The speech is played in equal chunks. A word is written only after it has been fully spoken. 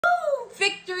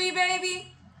victory,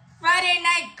 baby. Friday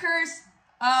night curse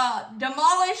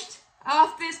demolished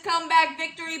off this comeback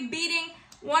victory, beating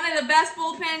one of the best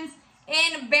bullpens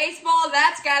in baseball.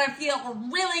 That's got to feel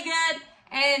really good.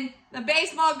 And the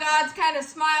baseball gods kind of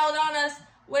smiled on us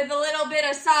with a little bit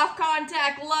of soft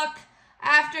contact luck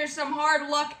after some hard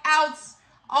luck outs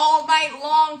all night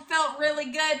long. Felt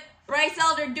really good. Bryce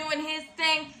Elder doing his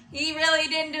thing. He really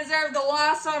didn't deserve the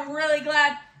loss, so I'm really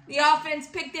glad the offense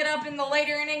picked it up in the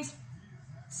later innings.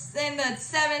 In the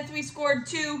 7th, we scored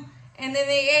 2, and then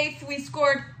the 8th, we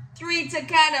scored 3 to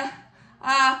kind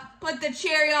of put the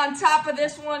cherry on top of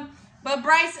this one. But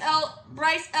Bryce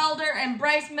Elder and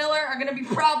Bryce Miller are going to be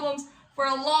problems for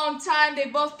a long time. They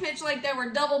both pitched like they were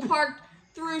double parked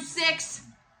through 6.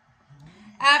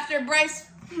 After Bryce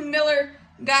Miller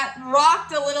got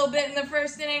rocked a little bit in the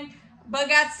first inning, but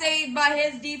got saved by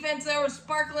his defense. There was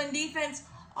sparkling defense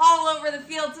all over the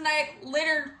field tonight,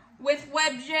 littered with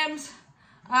web gems.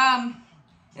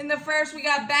 In the first, we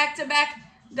got back-to-back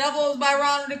doubles by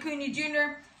Ronald Acuna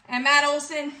Jr. and Matt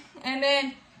Olson. And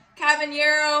then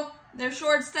Cavanero, their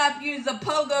shortstop, used a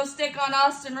pogo stick on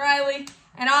Austin Riley.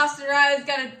 And Austin Riley's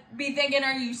got to be thinking,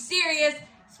 are you serious?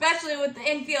 Especially with the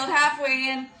infield halfway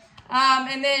in.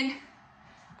 And then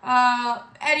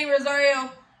Eddie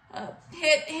Rosario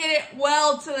hit it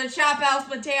well to the chop house,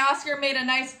 but Teoscar made a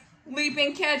nice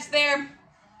leaping catch there.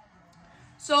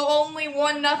 So only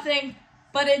 1-0,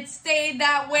 but it stayed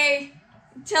that way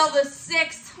until the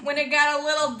 6th when it got a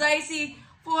little dicey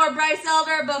for Bryce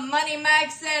Elder, but Money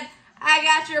Mike said, I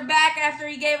got your back after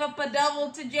he gave up a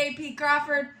double to J.P.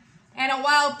 Crawford and a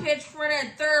wild pitch for it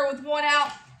at third with 1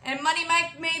 out. And Money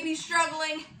Mike may be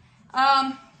struggling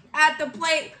at the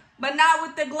plate, but not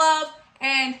with the glove.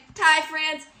 And Ty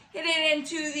France hit it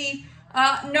into the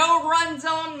no-run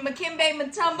zone. Makembe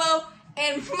Mutombo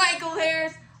and Michael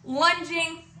Harris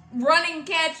lunging, running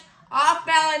catch, off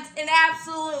balance, an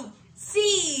absolute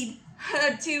seed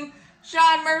to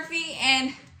Sean Murphy.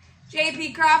 And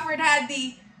J.P. Crawford had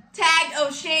the tag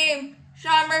of shame.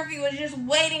 Sean Murphy was just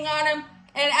waiting on him.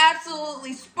 An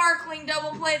absolutely sparkling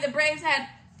double play. The Braves had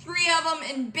 3 of them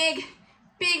in big,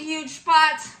 huge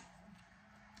spots.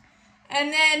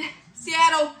 And then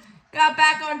Seattle got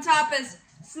back on top as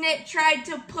Snit tried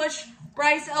to push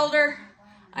Bryce Elder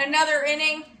another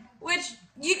inning, which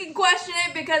you can question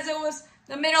it because it was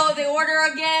the middle of the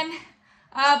order again.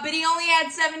 But he only had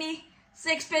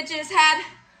 76 pitches, had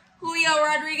Julio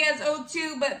Rodriguez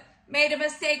 0-2, but made a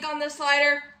mistake on the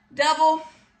slider. Double.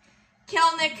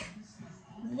 Kelnick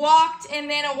walked and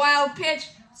then a wild pitch.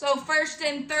 So 1st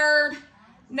and 3rd,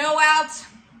 no outs.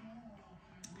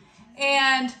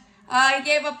 And he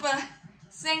gave up a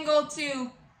single to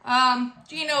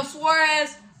Gino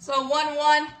Suarez. So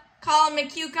 1-1. Colin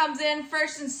McHugh comes in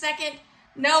 1st and 2nd,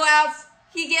 no outs.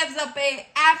 He gives up a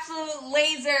absolute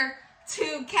laser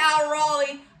to Cal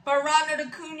Raleigh, but Ronald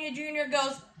Acuna Jr.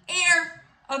 goes air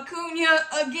Acuna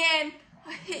again.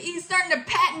 He's starting to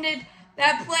patent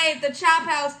that play at the chop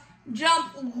house.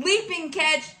 Jump, leaping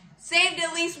catch, saved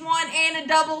at least 1 and a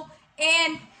double,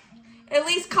 and at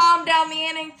least calmed down the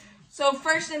inning. So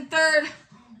 1st and 3rd,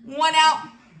 1 out.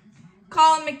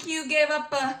 Colin McHugh gave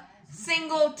up a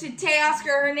single to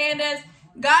Teoscar Hernandez.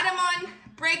 Got him on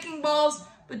breaking balls,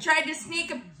 but tried to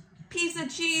sneak a piece of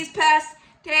cheese past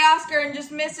Teoscar and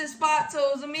just missed his spot, so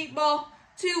it was a meatball,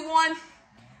 2-1.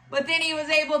 But then he was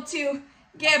able to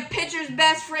get pitcher's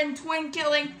best friend twin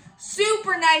killing,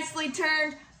 super nicely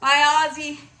turned by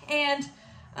Ozzy and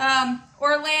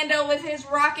Orlando with his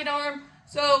rocket arm.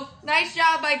 So nice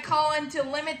job by Colin to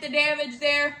limit the damage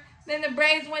there. Then the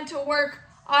Braves went to work.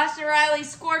 Austin Riley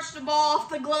scorched the ball off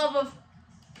the glove of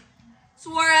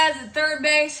Suarez at third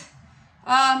base.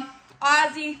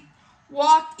 Ozzy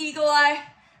walked eagle eye,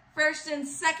 1st and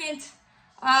 2nd,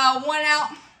 1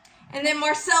 out. And then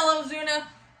Marcell Ozuna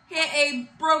hit a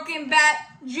broken bat,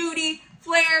 Judy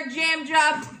flare jam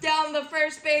job down the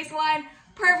first base line.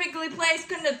 Perfectly placed,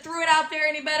 couldn't have threw it out there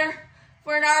any better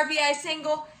for an RBI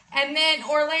single. And then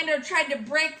Orlando tried to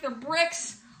break the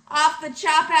bricks off the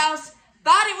chop house.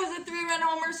 Thought it was a 3-run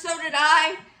homer, so did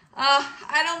I.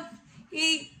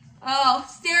 He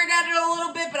stared at it a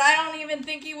little bit, but I don't even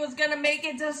think he was going to make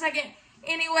it to second.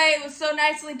 Anyway, it was so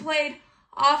nicely played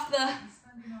off the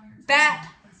bat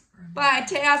by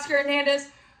Teoscar Hernandez.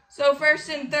 So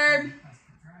 1st and 3rd,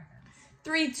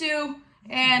 3-2,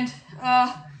 and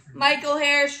Michael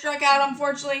Harris struck out,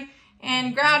 unfortunately,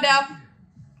 and ground out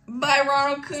by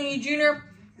Ronald Acuna Jr.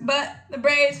 But the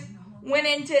Braves went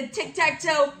into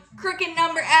tic-tac-toe, crooked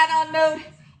number add-on mode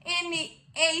in the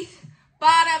 8th.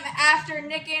 Bottom after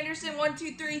Nick Anderson, 1,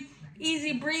 2, 3,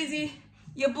 easy breezy.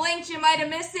 You blinked, you might have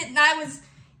missed it, and I was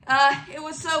It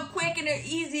was so quick and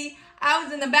easy. I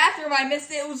was in the bathroom. I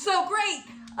missed it. It was so great.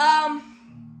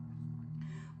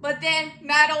 But then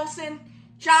Matt Olson,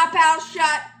 chop house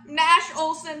shot, Mash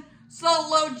Olson,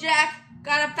 solo jack,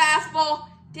 got a fastball,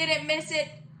 didn't miss it.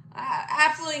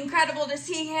 Absolutely incredible to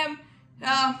see him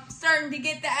starting to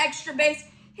get the extra base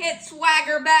hit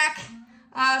swagger back.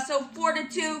 So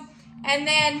 4-2. And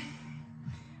then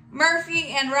Murphy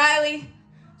and Riley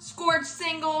scored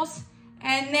singles.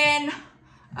 And then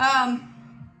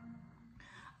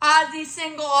Ozzy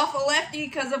single off a lefty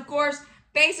because, of course,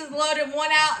 bases loaded,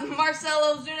 1 out, and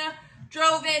Marcell Ozuna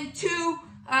drove in 2,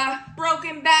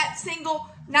 broken bat single,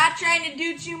 not trying to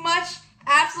do too much.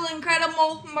 Absolutely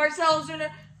incredible. Marcell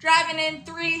Ozuna driving in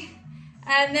 3,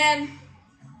 and then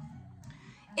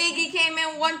Iggy came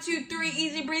in 1, 2, 3,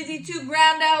 easy breezy, 2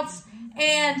 ground outs,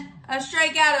 and a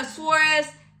strikeout of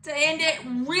Suarez to end it.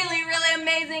 Really, really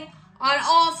amazing on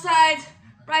all sides.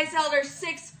 Bryce Elder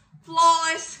 6,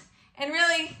 flawless, and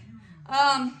really,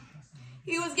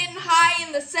 he was getting high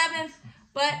in the 7th,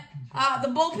 but the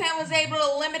bullpen was able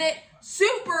to limit it.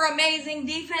 Super amazing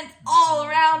defense all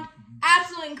around.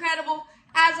 Absolutely incredible.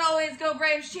 As always, go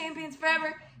Braves, champions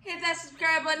forever. Hit that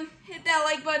subscribe button. Hit that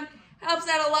like button. Helps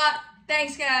out a lot.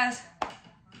 Thanks, guys.